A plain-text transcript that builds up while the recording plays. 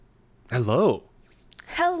Hello.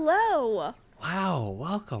 Hello. Wow.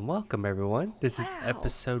 Welcome everyone. This is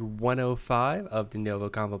episode 105 of the NgoVo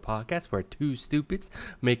Convo podcast where two stupids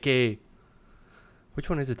make a... Which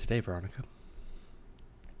one is it today, Veronica?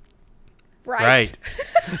 Right.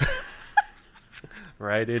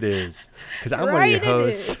 Right it is. Because I'm one of your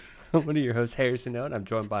hosts. I'm one of your hosts, Harrison O, and I'm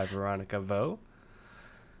joined by Veronica Vo.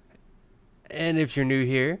 And if you're new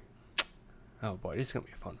here... Oh boy, this is going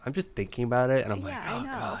to be fun. I'm just thinking about it and I'm like, oh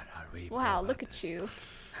God, how do we even Wow, go look about at this? you.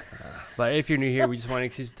 But if you're new here, we just want an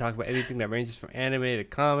excuse to talk about anything that ranges from anime to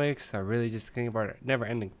comics. I really just think about a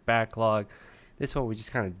never-ending backlog. This one, we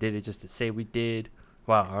just kind of did it just to say we did.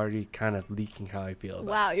 Wow, already kind of leaking how I feel about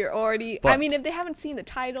Wow, this. you're already... But, I mean, if they haven't seen the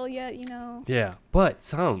title yet, you know. Yeah, but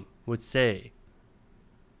some would say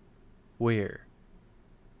we're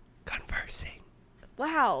conversing.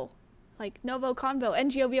 Wow. Like NgoVo Convo,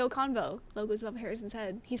 NgoVo Convo. Logo's above Harrison's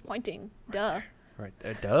head. He's pointing. Duh. Right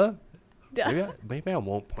there. Duh. Duh. Maybe I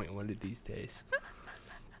won't point one of these days.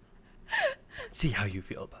 See how you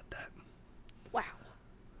feel about that. Wow.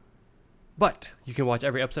 But you can watch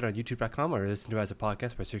every episode on youtube.com or listen to it as a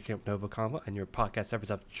podcast by searching up NgoVo Convo and your podcast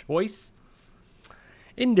service of choice.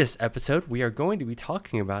 In this episode, we are going to be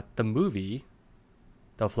talking about the movie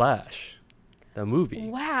The Flash. The movie.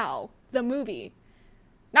 Wow. The movie.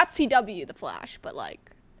 Not CW, The Flash, but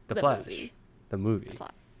like The Flash. movie. The movie.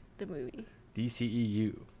 The movie.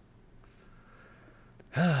 DCEU.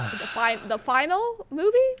 The final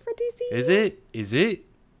movie for DC? Is it? Is it?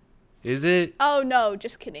 Is it? Oh, no,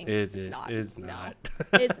 just kidding. Is it's it? not. It's No, not.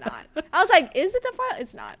 it's not. I was like, is it the final?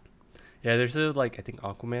 It's not. Yeah, there's I think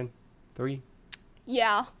Aquaman 3.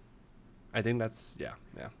 Yeah. I think that's, yeah.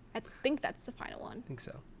 I think that's the final one. I think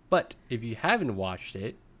so. But if you haven't watched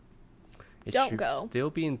it, it Don't should go. still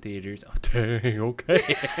be in theaters. Oh, dang, okay.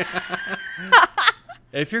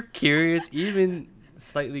 If you're curious, even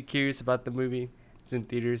slightly curious about the movie, it's in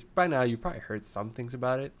theaters. By now, you probably heard some things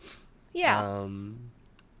about it. Yeah.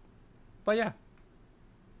 But yeah,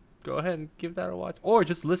 go ahead and give that a watch. Or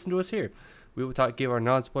just listen to us here. We will give our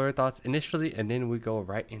non-spoiler thoughts initially, and then we go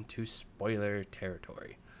right into spoiler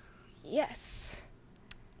territory. Yes.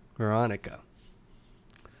 Veronica.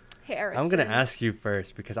 Harrison. I'm going to ask you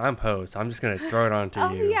first because I'm host. So I'm just going to throw it on to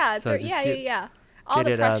you. Oh, yeah. So Yeah. All get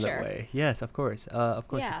the it pressure. out of the way. Yes, of course. Of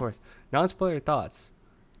course. Non-spoiler thoughts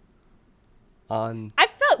on... I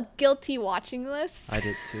felt guilty watching this. I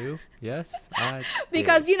did too. Yes, I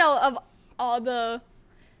because, did. you know, of all the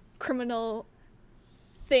criminal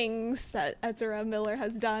things that Ezra Miller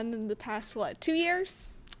has done in the past, 2 years?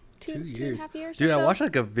 2 and a half years Dude, or so? I watched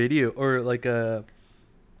like a video or like a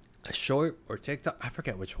short or TikTok. I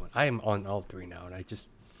forget which one. I am on all three now, and I just...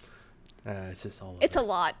 it's just all over. It's a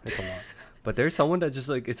lot. It's a lot. But there's someone that just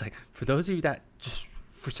like, it's like, for those of you that just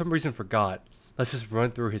for some reason forgot, let's just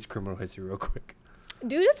run through his criminal history real quick.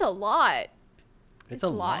 Dude, it's a lot. It's a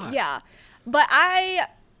lot. Yeah. But I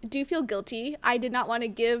do feel guilty. I did not want to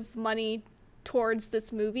give money towards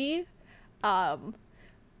this movie. But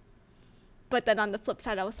then on the flip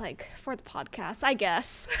side, I was like, for the podcast, I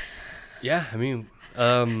guess. Yeah, I mean,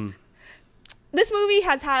 this movie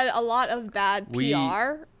has had a lot of bad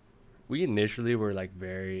PR. We initially were like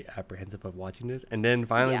very apprehensive of watching this, and then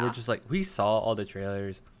finally we're just like, we saw all the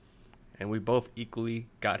trailers, and we both equally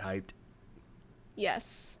got hyped.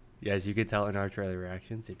 Yes. Yeah, as you can tell in our trailer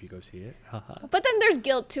reactions if you go see it. But then there's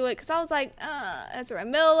guilt to it because I was like, Ezra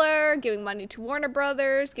Miller giving money to Warner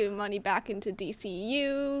Brothers, giving money back into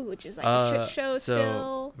DCU, which is like a shit show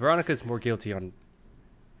still. Veronica's more guilty on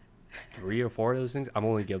 3 or 4 of those things. I'm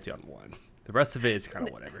only guilty on 1. The rest of it is kind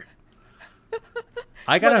of whatever.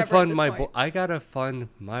 I gotta fund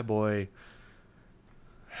my boy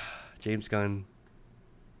James Gunn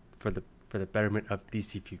for the betterment of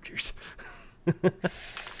DC Futures.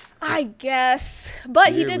 I guess. But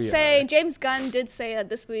Here he did we say, are. James Gunn did say that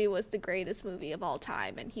this movie was the greatest movie of all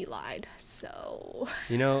time, and he lied. So.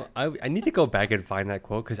 You know, I need to go back and find that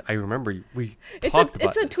quote because I remember we It's talked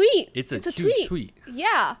about a this. tweet. It's a huge tweet.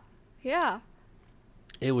 Yeah.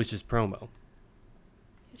 It was just promo.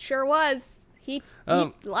 It sure was. He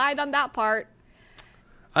lied on that part.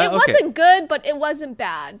 Okay. Wasn't good, but it wasn't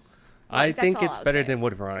bad. I think it's better than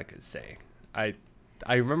what Veronica's saying. I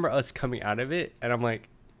remember us coming out of it, and I'm like,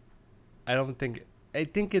 I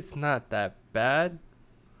think it's not that bad.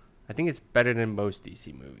 I think it's better than most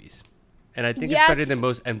DC movies. And I think it's better than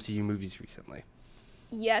most MCU movies recently.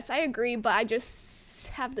 Yes, I agree, but I just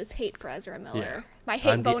have this hate for Ezra Miller. Yeah. My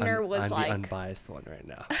hate boner was I'm like... the unbiased one right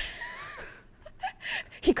now.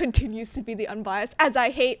 He continues to be the unbiased, as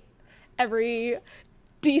I hate every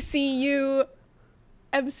DCU,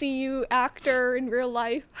 MCU actor in real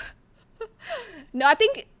life. No, I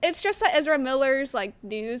think it's just that Ezra Miller's like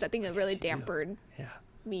news. I think it really dampened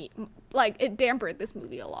me. Like it dampened this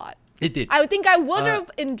movie a lot. It did. I would think I would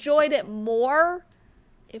have enjoyed it more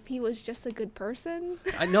if he was just a good person.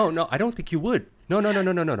 No, I don't think you would.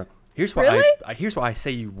 No. Here's why. Really? Here's why I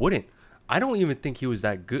say you wouldn't. I don't even think he was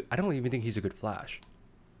that good. I don't even think he's a good Flash.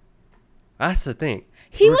 That's the thing.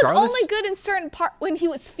 He was only good in certain part when he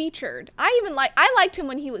was featured. I liked him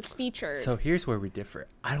when he was featured. So here's where we differ.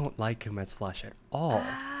 I don't like him as Flash at all.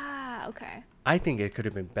 Ah, okay. I think it could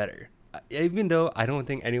have been better. Even though I don't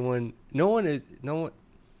think no one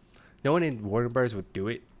in Warner Bros. Would do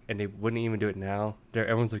it, and they wouldn't even do it now.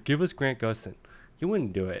 Everyone's like, give us Grant Gustin. You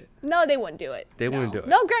wouldn't do it. No, they wouldn't do it. They wouldn't do it.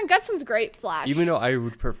 No, Grant Gustin's great Flash. Even though I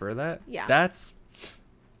would prefer that. Yeah. That's,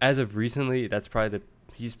 as of recently, that's probably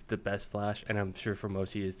he's the best Flash, and I'm sure for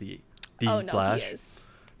most he is the Flash. He is.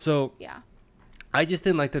 So yeah, I just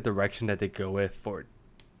didn't like the direction that they go with for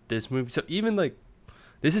this movie. So even like,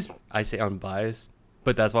 this is, I say unbiased,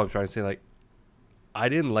 but that's what I'm trying to say. Like, I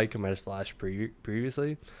didn't like him as Flash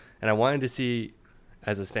previously, and I wanted to see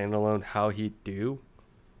as a standalone how he'd do.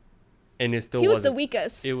 And it still he was the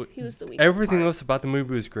weakest. He was the weakest. Everything part. else about the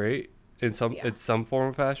movie was great in some form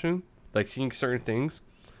of fashion. Like seeing certain things,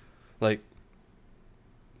 like,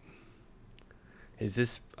 is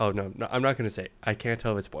this? Oh no, I'm not gonna say. I can't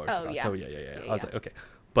tell if it's spoilers. Oh yeah. So yeah. I was like, okay,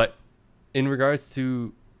 but in regards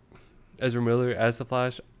to Ezra Miller as the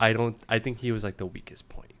Flash, I think he was like the weakest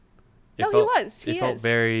point. He was. It felt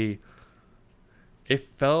very. It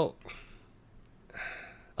felt.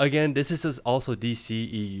 Again, this is also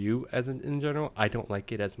DCEU in general. I don't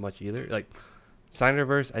like it as much either. Like,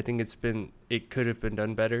 Snyderverse, I think it could have been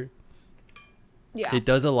done better. Yeah. It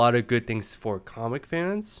does a lot of good things for comic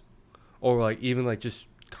fans, or like even like just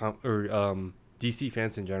DC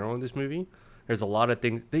fans in general in this movie. There's a lot of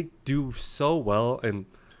things they do so well in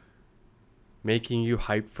making you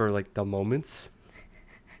hype for like the moments.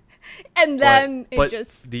 And then but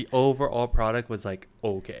the overall product was like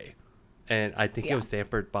okay. And I think it was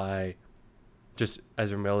dampened by just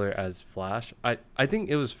Ezra Miller as Flash. I think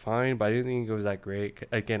it was fine, but I didn't think it was that great.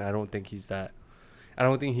 Again, I don't think he's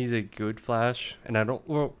a good Flash, and I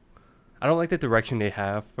don't like the direction they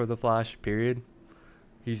have for the Flash, period.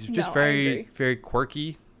 He's just very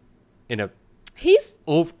quirky he's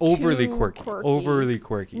overly quirky. Overly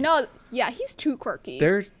quirky. No, yeah, he's too quirky.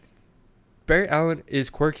 Barry Allen is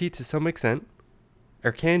quirky to some extent,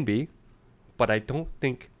 or can be, but I don't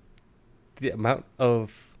think the amount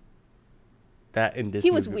of that in this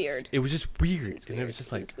movie was weird. It was just weird. And it was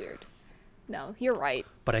just like, he was weird. No, you're right.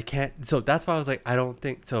 But I can't. So that's why I was like, I don't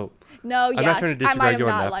think so. No, yeah. I'm not trying to disregard you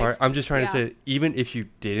on that part. I'm just trying to say, even if you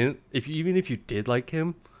did like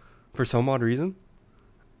him for some odd reason,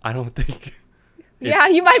 I don't think. Yeah,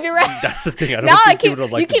 you might be right. That's the thing. I don't think you would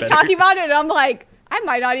have liked it. You keep talking about it, and I'm like, I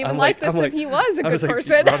might not even like this if he was a good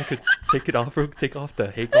person. Veronica, take off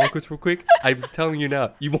the hate goggles real quick. I'm telling you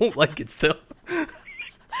now, you won't like it still.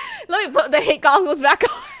 Let me put the hate goggles back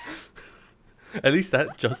on. At least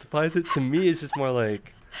that justifies it. To me, it's just more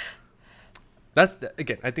like I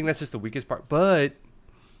think that's just the weakest part. But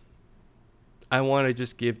I want to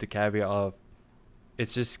just give the caveat of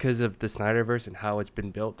it's just because of the Snyderverse and how it's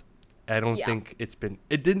been built. I don't think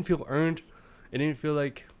it didn't feel earned. It didn't feel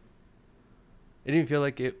like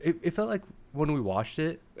it felt like when we watched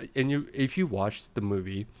it, and if you watched the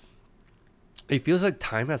movie, it feels like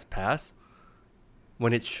time has passed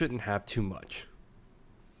when it shouldn't have too much.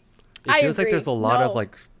 It feels like there's a lot of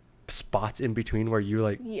like spots in between where you're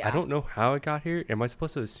like, I don't know how it got here. Am I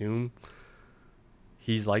supposed to assume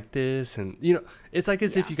he's like this? And it's like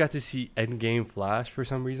as if you got to see Endgame Flash for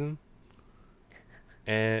some reason.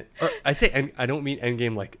 And I say I don't mean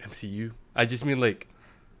Endgame like MCU. I just mean like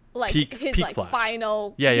peak like Flash.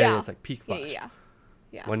 Final. Yeah. It's like peak Flash.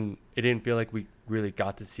 Yeah. When it didn't feel like we really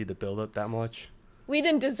got to see the build up that much. We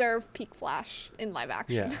didn't deserve peak Flash in live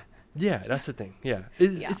action. Yeah, that's the thing. Yeah.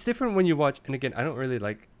 It's different when you watch, and again, I don't really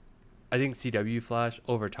like, I think CW Flash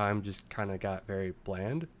over time just kind of got very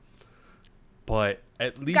bland. But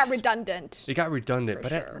at least... It got redundant,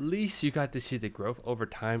 but at least you got to see the growth over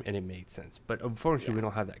time, and it made sense. But unfortunately, we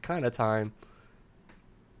don't have that kind of time.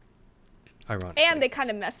 Ironically. And they kind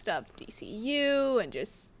of messed up DCU and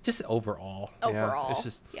just overall. It's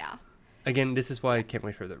just... Again, this is why I can't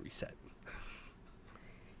wait for the reset.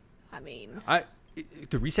 I mean...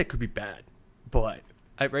 The reset could be bad, but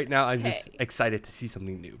right now I'm just excited to see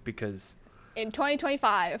something new because... In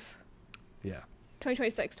 2025. Yeah.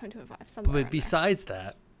 2026, 2025, something. But besides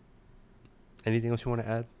that, anything else you want to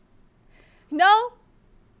add? No.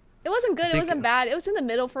 It wasn't good. It wasn't bad. It was in the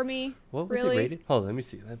middle for me. What was really. it rated? Hold on, let me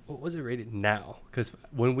see. What was it rated now? Because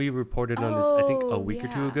when we reported on this, I think a week or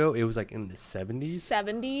two ago, it was like in the 70s.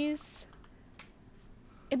 70s.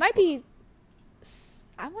 It might be,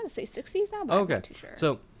 I want to say 60s now, but I'm not too sure.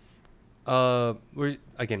 So,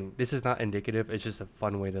 this is not indicative. It's just a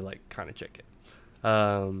fun way to like kind of check it.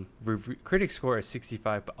 Critic score is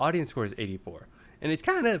 65, but audience score is 84. And it's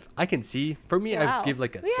kind of, I can see, for me, I'd give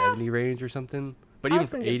like a 70 range or something. But even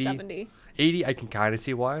for 80, I can kind of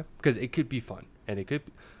see why. Because it could be fun. And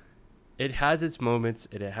it has its moments.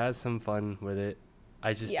 And it has some fun with it.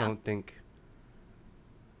 I just don't think,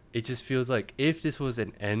 it just feels like if this was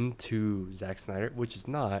an end to Zack Snyder, which is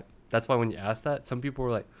not. That's why when you ask that, some people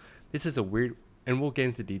were like, this is a weird, and we'll get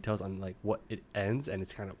into details on like what it ends. And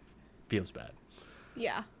it's kind of feels bad.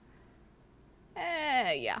 Yeah.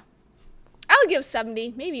 Yeah. I would give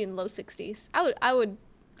 70, maybe even low 60s. I would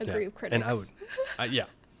agree with critics. And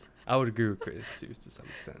I would agree with critics too, to some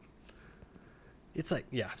extent. It's like,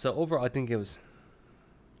 so overall I think it was,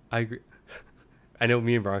 I agree. I know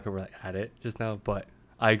me and Veronica were like at it just now, but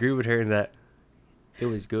I agree with her in that it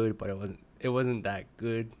was good, but it wasn't that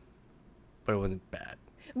good, but it wasn't bad.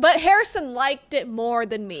 But Harrison liked it more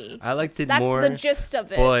than me. I liked it more. That's the gist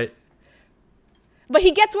of it. But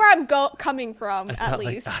he gets where I'm coming from, at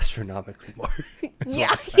least. Like astronomically more.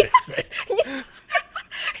 Yeah.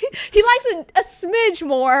 He likes it a smidge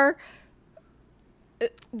more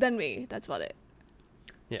than me. That's about it.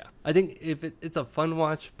 Yeah. I think if it's a fun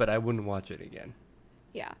watch, but I wouldn't watch it again.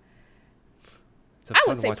 Yeah. I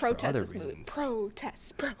would say protest this movie.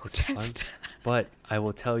 Protest. But I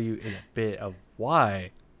will tell you in a bit of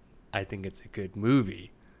why I think it's a good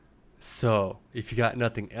movie. So, if you got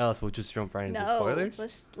nothing else, we'll just jump right into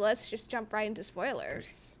spoilers. Let's just jump right into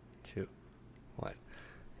spoilers. 3, 2, 1.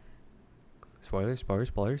 Spoilers.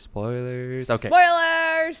 Okay.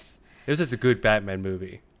 Spoilers! It was just a good Batman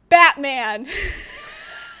movie. Batman!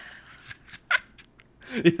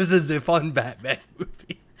 It was just a fun Batman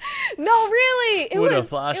movie. No, really! It was a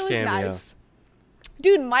Flash cameo. Nice.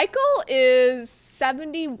 Dude, Michael is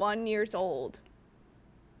 71 years old.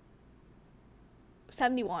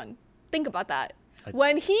 71. Think about that.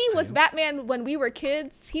 When he was Batman, when we were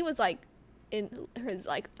kids, he was like in his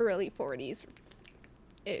like early 40s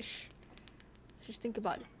ish. Just think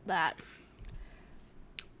about that.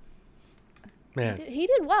 Man, he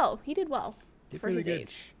did well. He did well for really his good.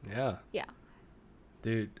 age. Yeah.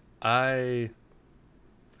 Dude,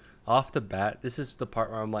 off the bat, this is the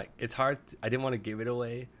part where I'm like, it's hard. I didn't want to give it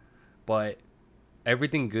away, but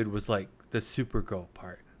everything good was like the Supergirl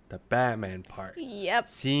part. The Batman part. Yep.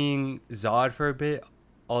 Seeing Zod for a bit,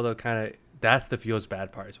 although kind of that's the feels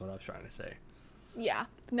bad part is what I was trying to say. Yeah.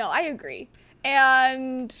 No, I agree.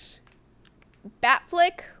 And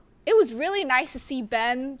Batflick, it was really nice to see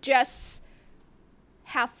Ben just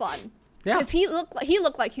have fun. Yeah. Because he looked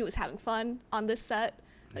like he was having fun on this set.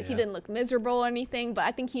 Like he didn't look miserable or anything, but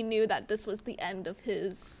I think he knew that this was the end of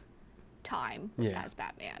his time as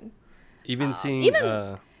Batman. Even seeing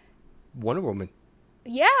Wonder Woman.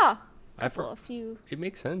 Yeah. It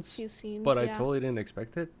makes sense. Few scenes, but I totally didn't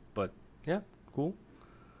expect it. But yeah, cool.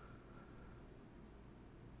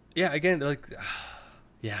 Yeah, again, like,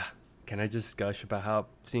 can I just gush about how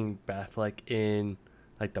seeing Batfleck in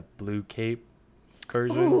like the blue cape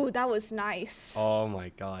version? Ooh, that was nice. Oh my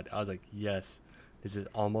god, I was like, yes, this is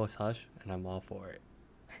almost Hush, and I'm all for it.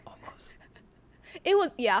 Almost. It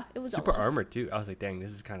was super almost. armored too. I was like, dang, this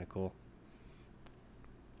is kind of cool.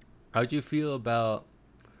 How'd you feel about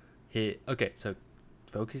okay, so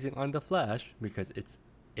focusing on the Flash because it's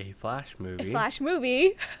a Flash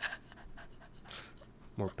movie.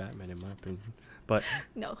 More Batman in my opinion, but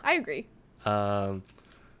no, I agree. How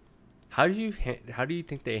do you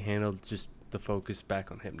think they handled just the focus back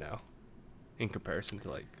on him now, in comparison to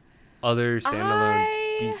like other standalone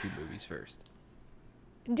DC movies first?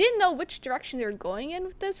 Didn't know which direction they were going in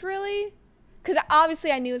with this really, because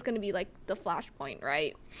obviously I knew it was going to be like the Flashpoint,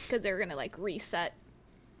 right? Because they were going to like reset,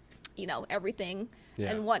 everything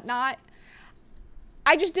and whatnot.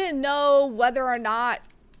 I just didn't know whether or not,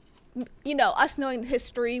 us knowing the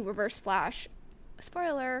history, Reverse Flash,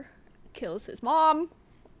 spoiler, kills his mom.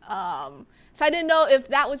 So I didn't know if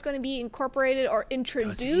that was going to be incorporated or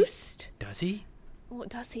introduced. Does he? Well,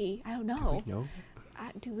 does he? I don't know. Do we know?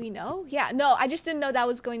 Do we know? Yeah, no, I just didn't know that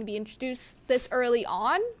was going to be introduced this early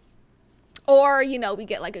on. Or, we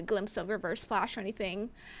get like a glimpse of Reverse Flash or anything.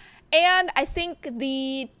 And I think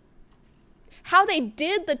how they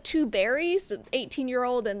did the two Barrys, the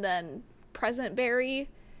 18-year-old and then present Barry,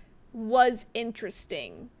 was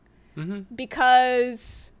interesting. Mm-hmm.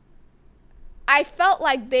 Because I felt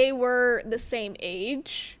like they were the same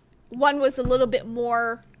age one was a little bit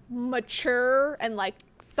more mature and like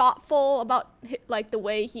thoughtful about like the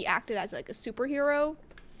way he acted as like a superhero,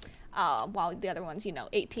 while the other one's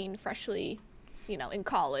 18, freshly, in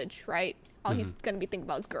college, right? All he's gonna be thinking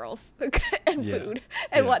about is girls and food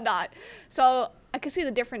and whatnot. So I could see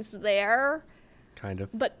the difference there. Kind of.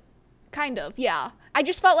 But kind of, yeah. I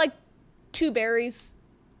just felt like Two Berries,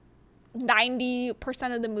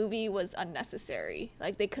 90% of the movie was unnecessary.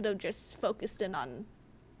 Like they could have just focused in on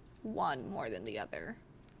one more than the other.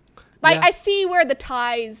 But I see where the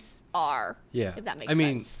ties are. Yeah. If that makes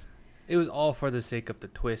sense. It was all for the sake of the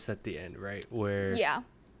twist at the end, right? Where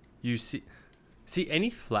you see any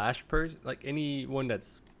Flash person, like anyone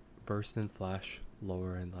that's versed in Flash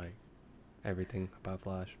lore and like everything about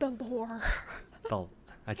Flash. The lore. Well,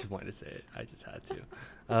 I just wanted to say it. I just had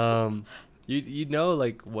to. You know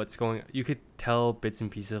like what's going. You could tell bits and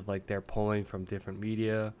pieces of like they're pulling from different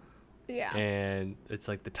media. Yeah. And it's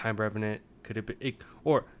like the Time Revenant could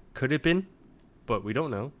have been, but we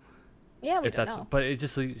don't know. Yeah, we don't know. But it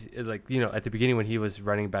just like at the beginning when he was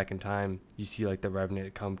running back in time, you see like the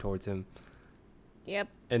Revenant come towards him. Yep.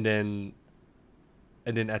 And then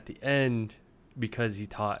at the end, because he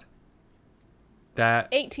taught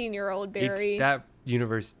that 18-year-old Barry,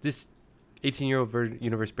 this 18-year-old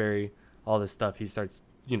universe Barry, all this stuff, he starts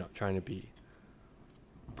trying to be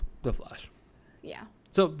the Flash. Yeah.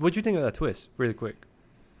 So what'd you think of that twist, really quick?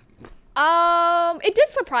 It did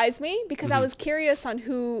surprise me because I was curious on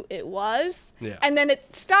who it was. Yeah. And then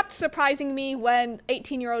it stopped surprising me when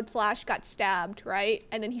 18-year-old Flash got stabbed, right?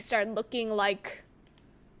 And then he started looking like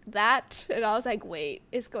that. And I was like, wait,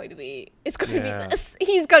 it's going to be this.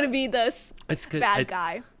 He's going to be this bad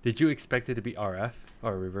guy. Did you expect it to be RF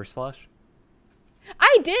or Reverse Flash?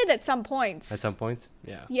 I did at some points. At some points?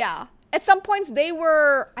 Yeah. Yeah. At some points they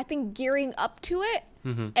were, I think, gearing up to it.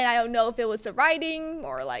 Mm-hmm. And I don't know if it was the writing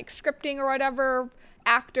or like scripting or whatever,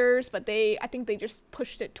 actors, but I think they just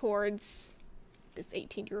pushed it towards this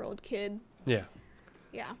 18-year-old kid. Yeah.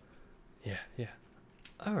 Yeah. Yeah, yeah.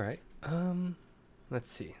 All right. Let's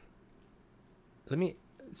see.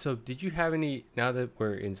 So did you have any, now that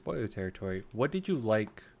we're in spoiler territory, what did you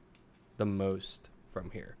like the most from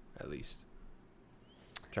here, at least?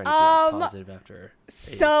 Trying to be positive after a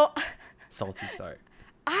salty start.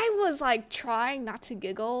 I was like trying not to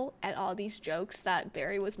giggle at all these jokes that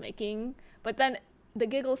Barry was making, but then the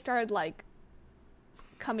giggle started like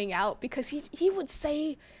coming out because he would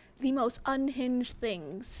say the most unhinged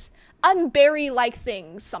things, un-Barry-like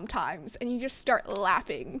things sometimes, and you just start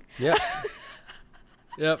laughing. Yep.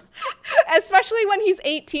 Yep. Especially when he's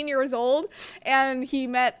 18 years old and he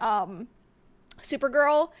met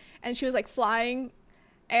Supergirl and she was like flying.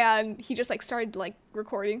 And he just like started like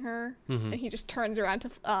recording her, and he just turns around to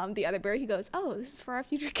the other Barry. He goes, "Oh, this is for our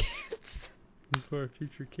future kids." This is for our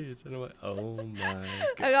future kids, and I'm like, "Oh my!" God.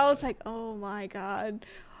 And I was like, "Oh my god!"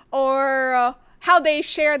 Or how they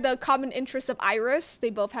shared the common interest of Iris. They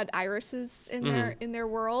both had irises in their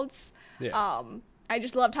worlds. Yeah. I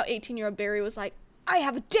just loved how 18-year-old Barry was like, "I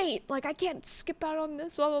have a date. Like I can't skip out on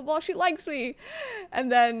this. Blah blah blah. She likes me." And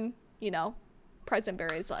then President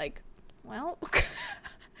Barry's like, "Well."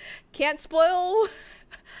 Can't spoil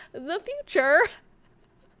the future.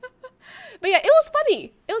 But yeah, it was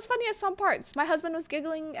funny. It was funny at some parts. My husband was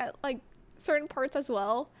giggling at like certain parts as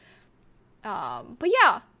well. But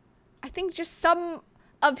yeah, I think just some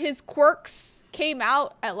of his quirks came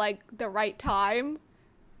out at like the right time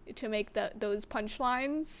to make those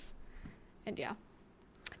punchlines. And yeah.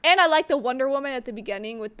 And I like the Wonder Woman at the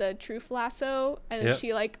beginning with the truth lasso. And then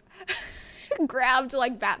she like grabbed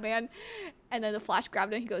like Batman. And then the Flash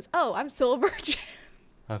grabbed it and he goes, "Oh, I'm still a virgin."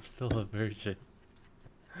 I'm still a virgin.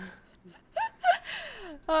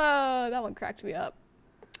 Oh, that one cracked me up.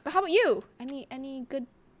 But how about you? Any good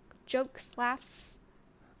jokes, laughs?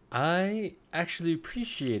 I actually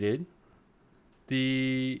appreciated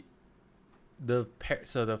this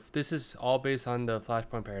is all based on the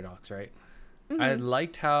Flashpoint paradox, right? Mm-hmm. I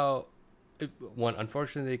liked how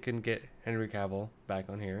unfortunately they couldn't get Henry Cavill back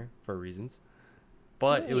on here for reasons.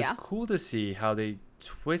 But it was cool to see how they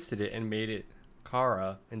twisted it and made it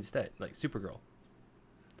Kara instead, like Supergirl.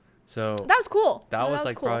 So that was cool. That was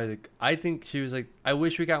like cool. Probably I think she was like, I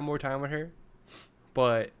wish we got more time with her,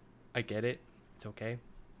 but I get it. It's okay.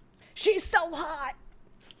 She's so hot.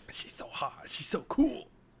 She's so hot. She's so cool.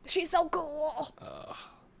 She's so cool.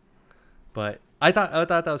 But I thought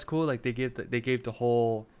that was cool. Like they gave the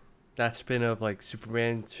whole that spin of like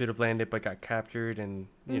Superman should have landed but got captured, and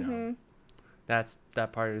you know. That's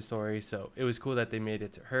that part of the story. So it was cool that they made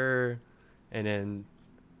it to her. And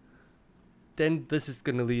then this is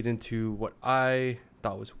going to lead into what I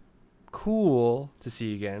thought was cool to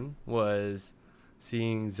see again was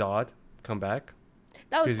seeing Zod come back.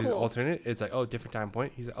 That was Because cool. his alternate, it's like, oh, different time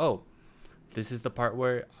point. He's like, oh, this is the part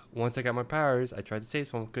where once I got my powers, I tried to save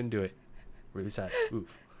someone, couldn't do it. Really sad.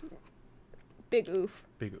 Oof. Big oof.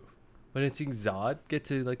 Big oof. But then seeing Zod get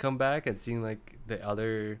to like come back and seeing like the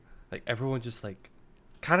other, like everyone just like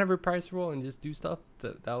kind of reprise the role and just do stuff,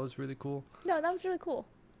 that was really cool. No, that was really cool.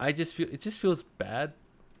 I just feel, it just feels bad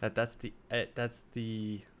that's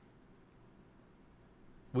the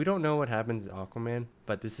we don't know what happens in Aquaman,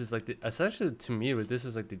 but this is like essentially to me, this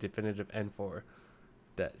is like the definitive end for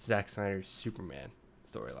that Zack Snyder's Superman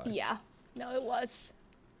storyline. Yeah. No, it was.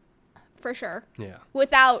 For sure. Yeah.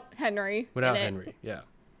 Without Henry. Without Henry, yeah.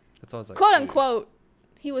 That's all I was like. Quote unquote,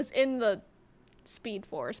 he was in the Speed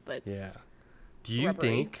Force, but yeah. Do you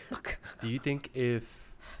think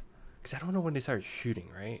if, because I don't know when they started shooting,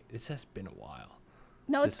 right? It's just been a while.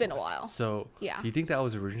 No, it's been a while. So yeah. Do you think that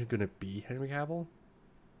was originally going to be Henry Cavill?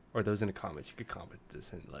 Or those in the comments, you could comment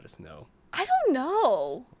this and let us know. I don't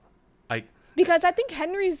know. Because I think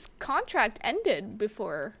Henry's contract ended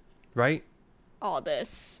before right? all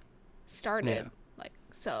this started. Yeah. Like,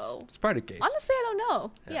 so. It's probably the case. Honestly, I don't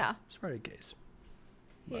know. Yeah. It's probably the case.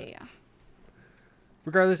 Yeah.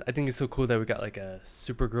 Regardless, I think it's so cool that we got like a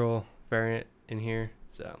Supergirl variant in here.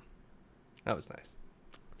 So that was nice.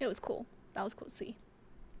 It was cool. That was cool to see.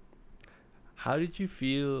 How did you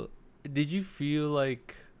feel? Did you feel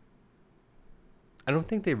like, I don't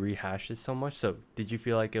think they rehashed it so much. So did you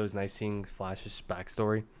feel like it was nice seeing Flash's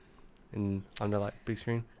backstory on the like big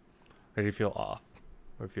screen? Or did you feel off?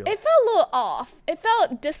 It felt a little off. It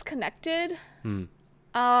felt disconnected.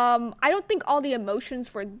 I don't think all the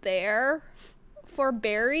emotions were there for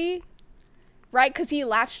Barry, right? Because he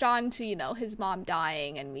latched on to, his mom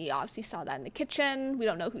dying, and we obviously saw that in the kitchen. We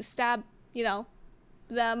don't know who stabbed,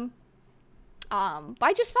 them. But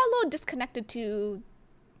I just felt a little disconnected to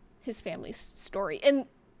his family's story in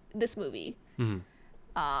this movie.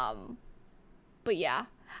 But yeah,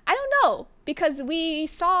 I don't know, because we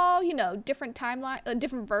saw, different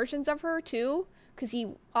different versions of her too, because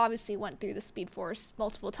he obviously went through the Speed Force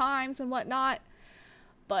multiple times and whatnot.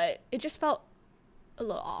 But it just felt a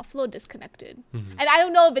little off, a little disconnected. And I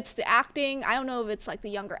don't know if it's the acting. I don't know if it's like the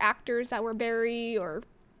younger actors that were Barry or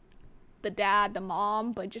the dad, the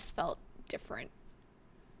mom, but it just felt different.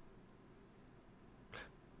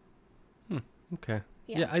 Okay.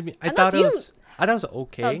 Yeah. Yeah, I mean, I thought it was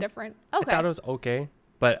okay. Felt different. Okay. I thought it was okay,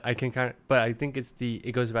 but I think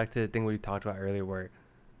it goes back to the thing we talked about earlier, where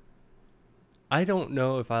I don't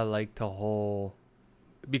know if I like the whole,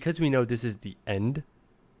 because we know this is the end.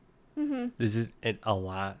 This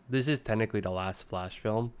is technically the last Flash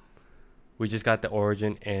film. We just got the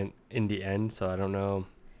origin and in the end, so I don't know.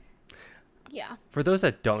 Yeah. For those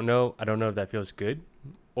that don't know, I don't know if that feels good,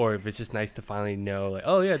 or if it's just nice to finally know, like,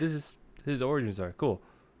 oh yeah, this is his origins are cool.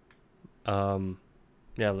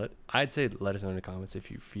 Yeah, I'd say let us know in the comments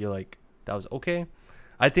if you feel like that was okay.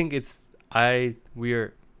 I think we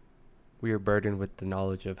are burdened with the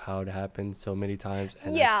knowledge of how it happened so many times,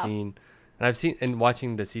 and I've seen and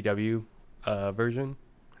watching the CW version.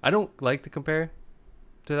 I don't like to compare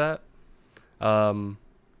to that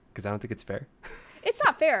because I don't think it's fair. It's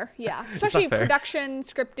not fair, yeah. Especially production,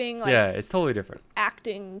 scripting, yeah, it's totally different.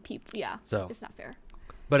 Acting, people, yeah. So it's not fair.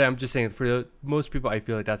 But I'm just saying, for most people, I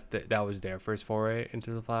feel like that was their first foray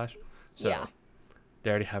into the Flash. So they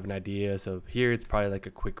already have an idea. So here it's probably like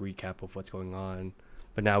a quick recap of what's going on.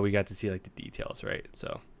 But now we got to see like the details, right?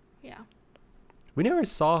 So yeah. We never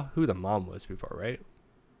saw who the mom was before, right?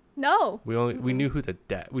 No. We knew who the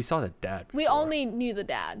dad. We saw the dad before. We only knew the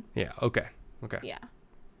dad. Yeah. Okay. Yeah.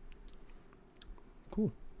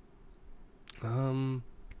 Cool.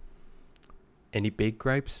 Any big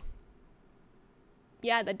gripes?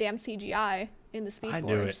 Yeah, the damn CGI in the Speed Force. I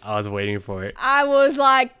knew it. I was waiting for it. I was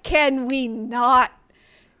like, can we not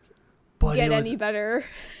get any better?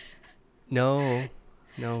 No,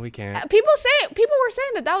 we can't. People were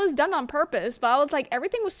saying that was done on purpose, but I was like,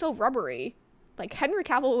 everything was so rubbery. Like Henry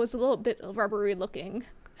Cavill was a little bit rubbery looking.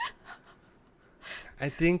 I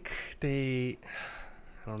think they...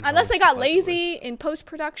 Unless they got lazy in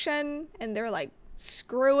post-production and they're like,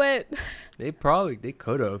 screw it. They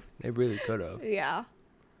could have. They really could have. Yeah.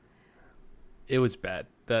 It was bad.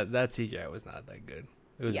 That CGI was not that good.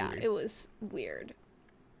 It was weird. It was weird.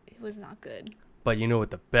 It was not good. But you know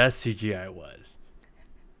what the best CGI was?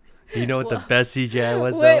 You know what the best CGI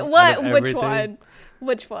was? Wait, what?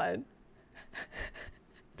 Which one?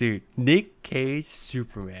 Dude, Nick Cage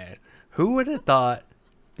Superman. Who would have thought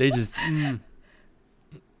they just...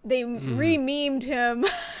 They re-memed him.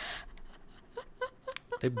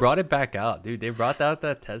 They brought it back out, dude. They brought out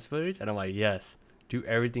that test footage, and I'm like, yes, do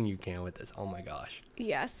everything you can with this. Oh my gosh.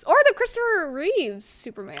 Yes. Or the Christopher Reeves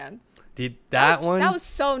Superman. Dude, that one. That was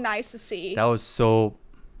so nice to see. That was so.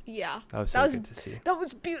 Yeah. That was so good to see. That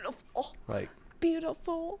was beautiful. Like.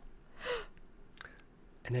 Beautiful.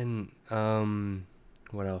 And then,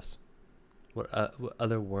 what else? What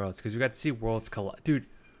other worlds? Because we got to see worlds collide, dude.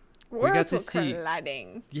 Worlds were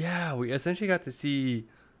colliding. Yeah, we essentially got to see,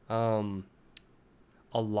 a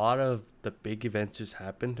lot of the big events just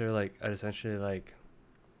happened. They're like essentially like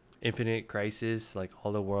Infinite Crisis, like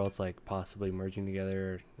all the worlds like possibly merging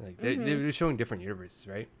together. Like they were showing different universes,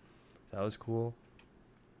 right? So that was cool.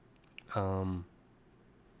 And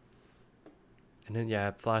then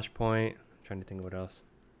Flashpoint. I'm trying to think of what else.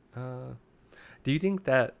 Do you think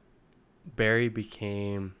that Barry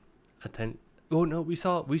became Oh no, we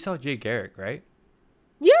saw Jay Garrick, right?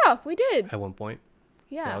 Yeah, we did. At one point.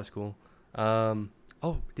 Yeah. So that was cool.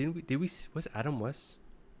 Was Adam West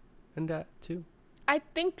in that too? I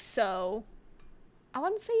think so. I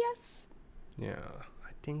want to say yes. Yeah,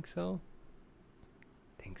 I think so.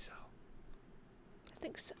 I think so.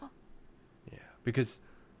 Yeah, because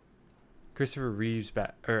Christopher Reeves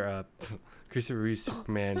Christopher Reeves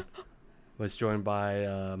Superman was joined by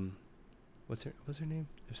what's her name?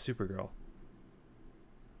 It was Supergirl.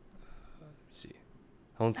 Let's see,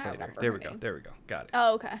 Helen Slater. There we go. Got it.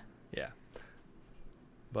 Oh, okay. Yeah.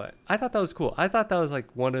 But I thought that was cool. I thought that was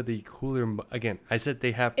like one of the cooler. Again, I said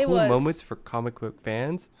they have cool moments for comic book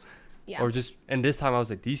fans. Yeah. Or just, and this time I was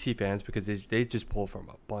like DC fans because they just pull from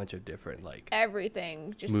a bunch of different like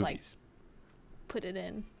everything, just movies. like put it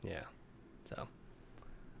in. Yeah. So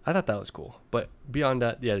I thought that was cool. But beyond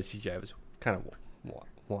that, yeah, the CGI was kind of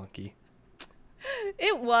wonky.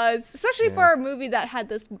 It was, especially for a movie that had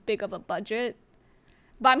this big of a budget.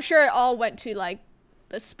 But I'm sure it all went to like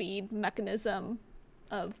the speed mechanism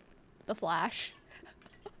of the Flash.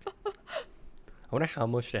 I wonder how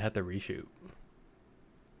much they had to reshoot.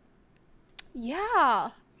 Yeah.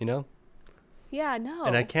 You know? Yeah, no.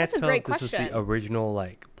 And I can't tell if this question. was the original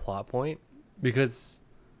like plot point because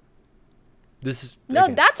this is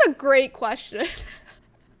that's a great question.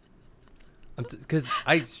 Because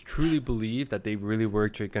I truly believe that they really were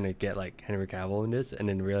gonna get like Henry Cavill in this, and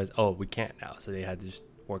then realize, oh, we can't now, so they had to just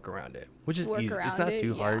work around it, which is easy. It's not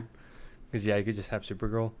too hard, because you could just have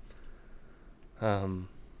Supergirl.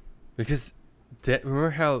 Because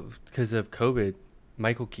remember how because of COVID,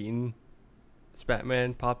 Michael Keaton's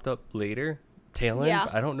Batman popped up later, tail end. Yeah.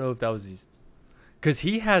 I don't know if that was because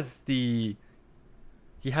he has a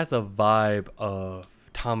vibe of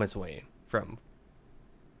Thomas Wayne from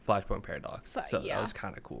Flashpoint Paradox. That was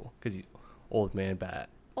kind of cool because he's old man bat.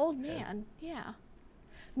 Old man, yeah.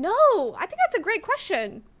 No, I think that's a great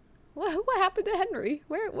question. What happened to Henry?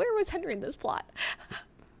 Where was Henry in this plot?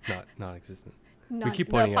 Not non-existent. We keep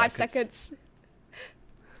pointing out 5 seconds.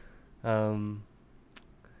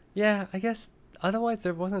 Yeah, I guess otherwise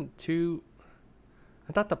there wasn't too.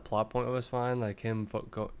 I thought the plot point was fine, like him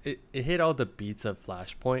it hit all the beats of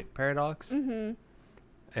Flashpoint Paradox.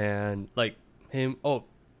 Mm-hmm. And like him. Oh,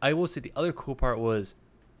 I will say the other cool part was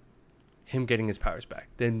him getting his powers back,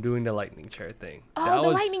 then doing the lightning chair thing. Oh,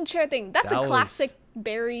 lightning chair thing. That's a classic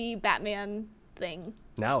Barry Batman thing.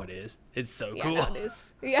 Now it is. It's so cool. Yeah, now it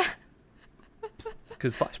is. Yeah.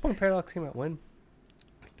 Because Flashpoint Paradox came out when?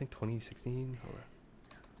 I think 2016. Hold on.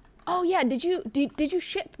 Oh yeah, did you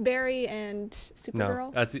ship Barry and Supergirl?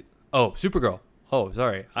 No, that's it. Oh, Supergirl. Oh,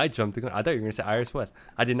 sorry, I jumped the gun. I thought you were gonna say Iris West.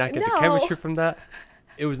 I did not get the chemistry from that.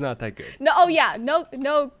 It was not that good. No, oh yeah,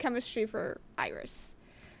 no chemistry for Iris.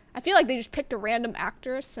 I feel like they just picked a random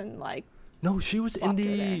actress and like. No, she was in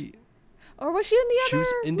the. Or was she in the other? She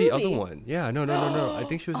was in movie? the other one. Yeah, no. I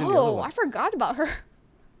think she was in the other one. Oh, I forgot about her.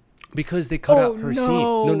 Because they cut out her scene.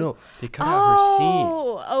 No, they cut out her scene.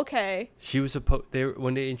 Oh, okay. She was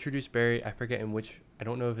when they introduced Barry, I forget in which. I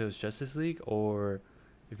don't know if it was Justice League or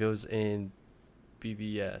if it was in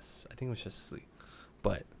BVS. I think it was Justice League.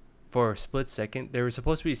 But for a split second, there was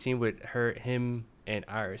supposed to be a scene with him, and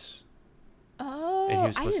Iris. Oh, and he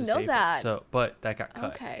was I supposed didn't to know save that. Her. So, but that got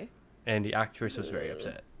cut. Okay. And the actress was very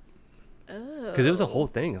upset. Oh. Because it was a whole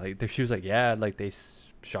thing. Like she was like, yeah, like they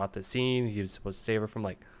shot the scene. He was supposed to save her from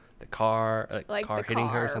like the car, like car hitting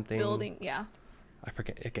her or something. Building, yeah. I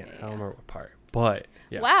forget again. Yeah. I don't remember what part, but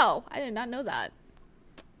yeah. Wow, I did not know that.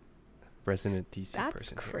 Resident DC That's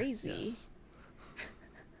person. That's crazy. Yes.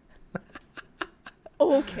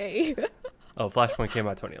 Okay. Oh, Flashpoint came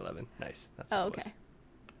out 2011. Nice. That's what it was.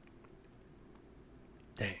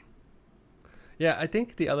 Dang. Yeah, I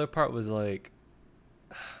think the other part was like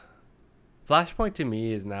Flashpoint to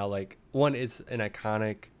me is now like one is an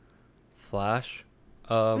iconic Flash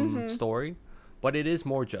story, but it is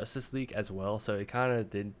more Justice League as well. So it kind of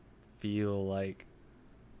did feel like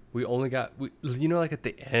we only got like at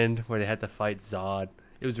the end where they had to fight Zod.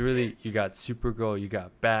 It was really, you got Supergirl, you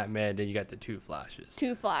got Batman, then you got the two Flashes.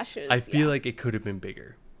 I feel like it could have been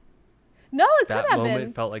bigger. No, it could have been. That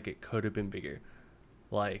moment felt like it could have been bigger.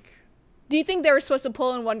 Like, do you think they were supposed to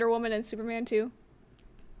pull in Wonder Woman and Superman too?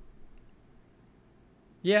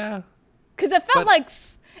 Yeah. Because it felt like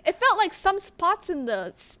some spots in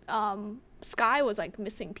the sky was like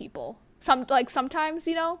missing people. Sometimes,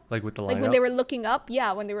 like with the lineup? Like when they were looking up.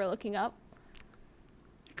 Yeah, when they were looking up.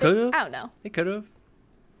 Could have. I don't know. It could have.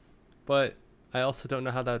 But I also don't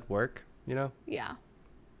know how that would work, Yeah.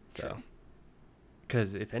 So,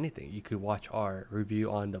 because if anything, you could watch our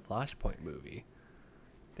review on the Flashpoint movie,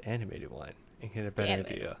 the animated one, and get a better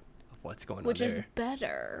idea of what's going on there. Which is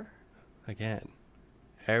better. Again,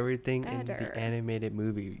 everything in Better. the animated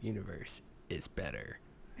movie universe is better.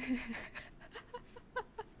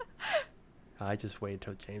 I just wait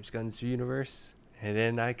until James Gunn's universe, and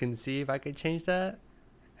then I can see if I can change that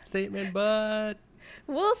statement, but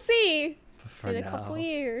we'll see for in a couple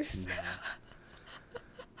years.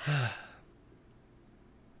 Nah.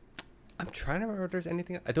 I'm trying to remember if there's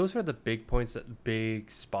anything. Those were the big points,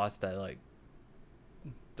 big spots that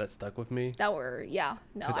stuck with me. That were, yeah.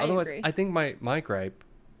 No, I otherwise, agree. I think my gripe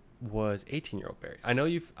was 18-year-old Barry. I know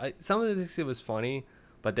some of the things it was funny,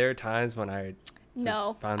 but there are times when I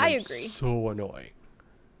found him agree. so annoying.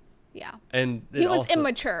 Yeah. And he was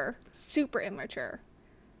immature, super immature.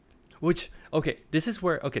 Which, this is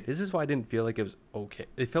why I didn't feel like it was okay.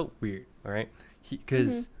 It felt weird, all right?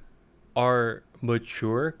 Because our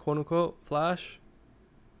mature, quote-unquote, Flash,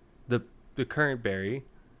 the current Barry,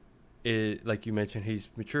 is, like you mentioned, he's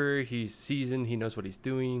mature, he's seasoned, he knows what he's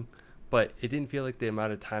doing, but it didn't feel like the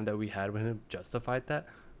amount of time that we had with him justified that,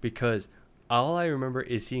 because all I remember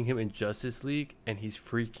is seeing him in Justice League, and he's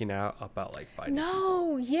freaking out about, fighting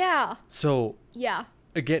people. Yeah. So... Yeah.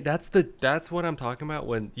 Again, that's what I'm talking about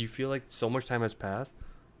when you feel like so much time has passed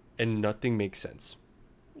and nothing makes sense.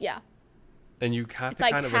 Yeah. And you have to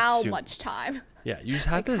kind of how assume. Much time? Yeah, you just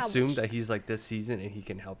have to assume that he's this season and he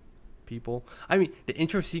can help people. I mean, the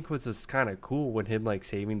intro sequence was kind of cool when him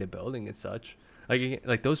saving the building and such.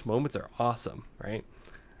 Like those moments are awesome, right?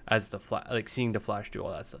 As the seeing the Flash do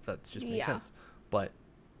all that stuff, that just makes sense. But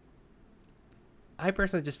I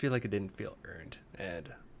personally just feel like it didn't feel earned,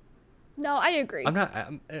 and no, I agree.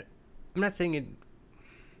 I'm not saying it.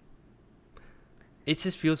 It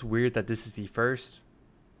just feels weird that this is the first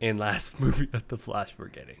and last movie of the Flash we're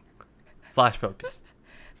getting. Flash focused.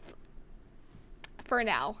 For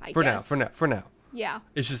now, I guess. For now. Yeah.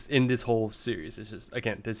 It's just in this whole series. It's just,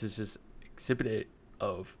 again, this is just exhibit A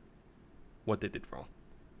of what they did wrong.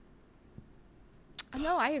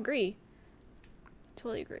 No, I agree.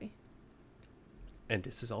 Totally agree. And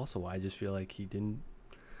this is also why I just feel like he didn't.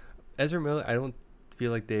 Ezra Miller, I don't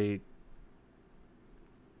feel like they.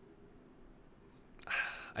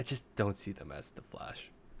 I just don't see them as the Flash.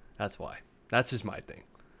 That's why. That's just my thing.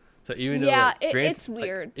 So even though it's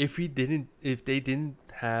weird. If they didn't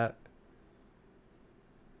have.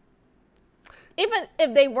 Even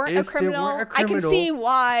if they weren't a criminal, I can see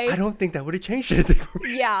why. I don't think that would have changed anything for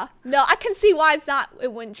me. Yeah. No, I can see why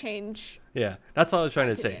it wouldn't change. Yeah. That's what I was trying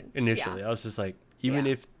to say initially. Yeah. I was just like, even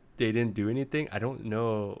if they didn't do anything, I don't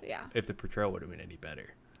know if the portrayal would have been any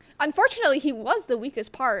better. Unfortunately, he was the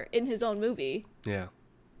weakest part in his own movie. Yeah.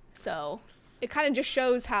 So it kind of just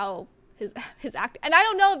shows how his act, and I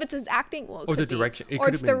don't know if it's his acting, or the direction, or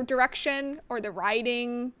it's the direction or the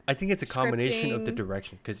writing. I think it's a combination of the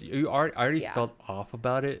direction, because I already felt off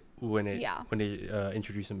about it when they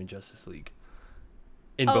introduced him in Justice League.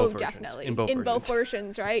 In both versions. Definitely. In both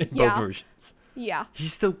versions, right? In both versions. Yeah.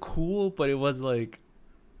 He's still cool, but it was like,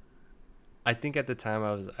 I think at the time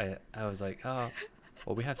I was like, oh,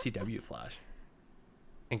 well, we have CW Flash,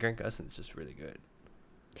 and Grant Gustin's just really good.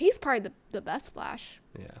 He's probably the best Flash.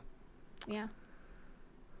 Yeah. Yeah.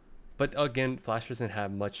 But again, Flash doesn't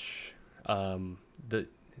have much.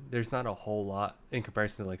 There's not a whole lot in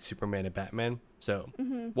comparison to like Superman and Batman. So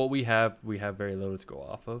what we have very little to go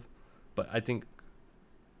off of. But I think,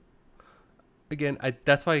 again,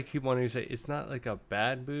 that's why I keep wanting to say it's not like a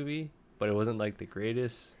bad movie, but it wasn't like the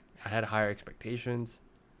greatest. I had higher expectations.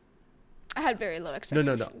 I had very low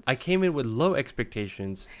expectations. No. I came in with low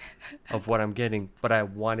expectations of what I'm getting, but I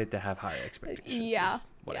wanted to have higher expectations. Yeah.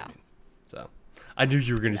 I mean. So I knew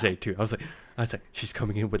you were going to say it too. I was like, she's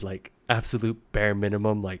coming in with like absolute bare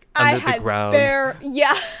minimum, like under the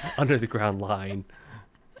ground line.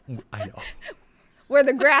 I know. Where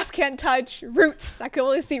the grass can't touch, roots. I could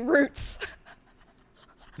only see roots.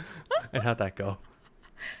 And how'd that go?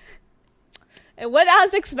 It went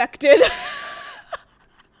as expected.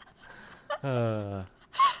 Well,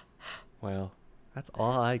 that's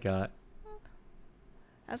all I got.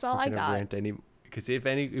 That's all I got. Rant because if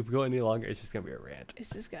we go any longer, it's just gonna be a rant.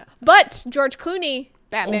 But George Clooney,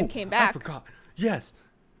 Batman came back. I forgot. Yes,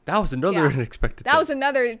 that was another unexpected. That was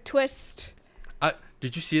another twist.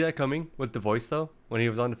 Did you see that coming with the voice though when he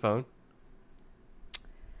was on the phone?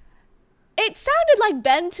 It sounded like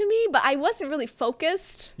Ben to me, but I wasn't really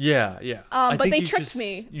focused. Yeah. But they tricked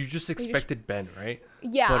me. You just expected Ben, right?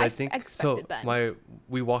 Yeah, but I expected Ben.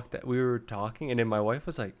 We were talking, and then my wife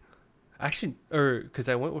was like, because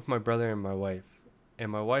I went with my brother and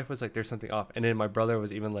my wife was like, "There's something off," and then my brother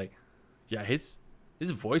was even like, "Yeah, his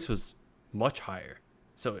voice was much higher."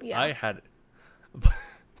 So I had,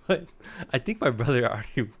 but I think my brother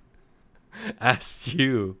already asked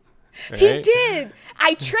you. Right? He did.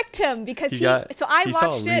 I tricked him because I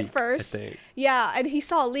watched it first. Yeah, and he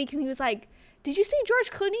saw a leak and he was like, "Did you see George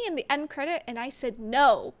Clooney in the end credit?" And I said,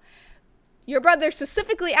 "No." Your brother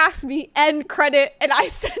specifically asked me end credit, and I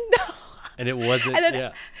said no. And it wasn't.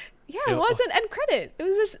 It wasn't end credit. It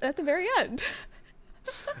was just at the very end.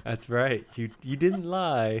 That's right. You didn't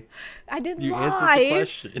lie. I didn't lie. You answered the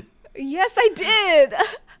question. Yes, I did.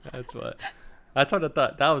 That's what I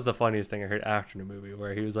thought. That was the funniest thing I heard after the movie,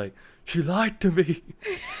 where he was like, "She lied to me."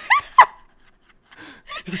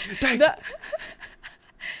 He's like, "Dang."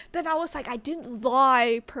 Then I was like, I didn't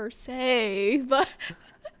lie per se, but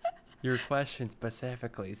your question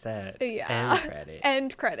specifically said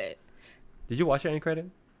end credit. Did you watch the end credit?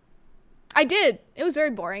 I did. It was very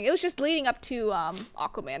boring. It was just leading up to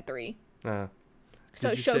Aquaman 3. So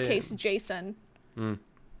it showcased Jason.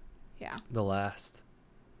 Yeah. The last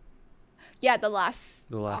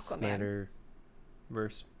Aquaman.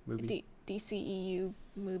 Snyderverse movie. DCEU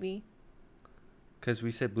movie. Because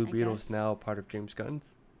we said Blue Beetle's now part of James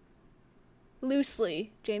Gunn's.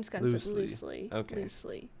 Loosely. James Gunn said loosely. Okay.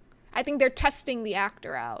 Loosely. I think they're testing the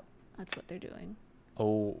actor out. That's what they're doing.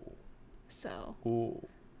 Oh. So. Ooh.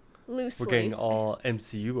 Loosely. We're getting all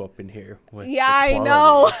MCU up in here. I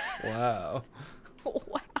know. Wow.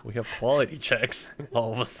 Wow. We have quality checks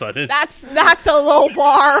all of a sudden. That's a low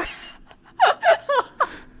bar.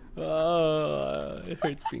 It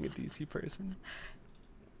hurts being a DC person.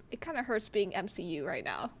 It kind of hurts being MCU right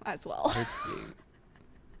now as well. Hurts being,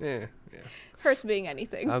 yeah. Hurts being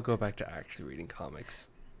anything. I'll go back to actually reading comics.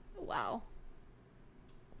 Wow.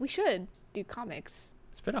 We should do comics.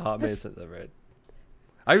 It's been a hot minute since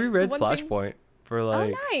I reread Flashpoint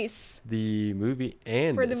for nice. The movie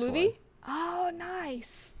and for the movie. One. Oh,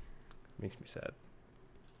 nice. Makes me sad.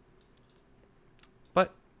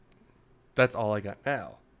 But that's all I got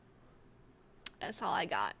now. That's all I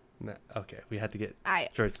got. No, okay, we had to get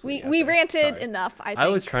George Clooney. We ranted enough, I think. I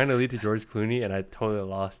was trying to lead to George Clooney, and I totally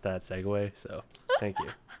lost that segue, so thank you.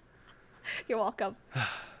 You're welcome.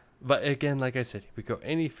 But again, like I said, if we go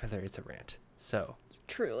any further, it's a rant. So,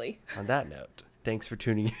 truly. On that note, thanks for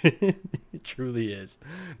tuning in. It truly is.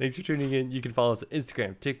 Thanks for tuning in. You can follow us on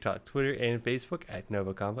Instagram, TikTok, Twitter, and Facebook at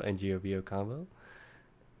NgoVo Convo and NgoVo Convo.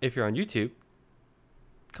 If you're on YouTube,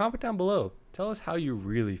 comment down below. Tell us how you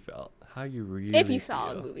really felt. How you really if you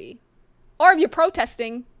saw a movie. Or if you're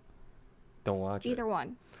protesting. Don't watch Either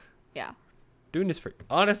one. Yeah. Doing this for...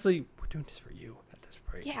 Honestly, we're doing this for you at this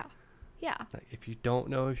point. Yeah. Yeah. Like, if you don't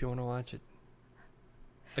know if you want to watch it,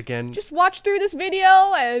 again... Just watch through this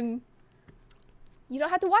video and... You don't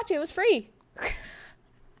have to watch it. It was free.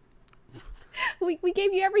 we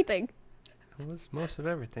gave you everything. It was most of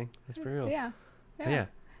everything. Let's be real. Yeah.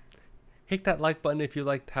 Hit that like button if you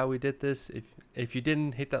liked how we did this. If you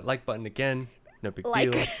didn't, hit that like button again. No big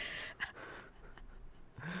deal.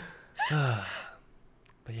 But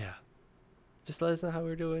yeah. Just let us know how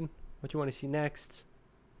we're doing. What you want to see next.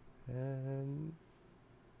 And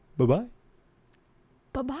bye-bye.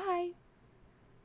 Bye-bye.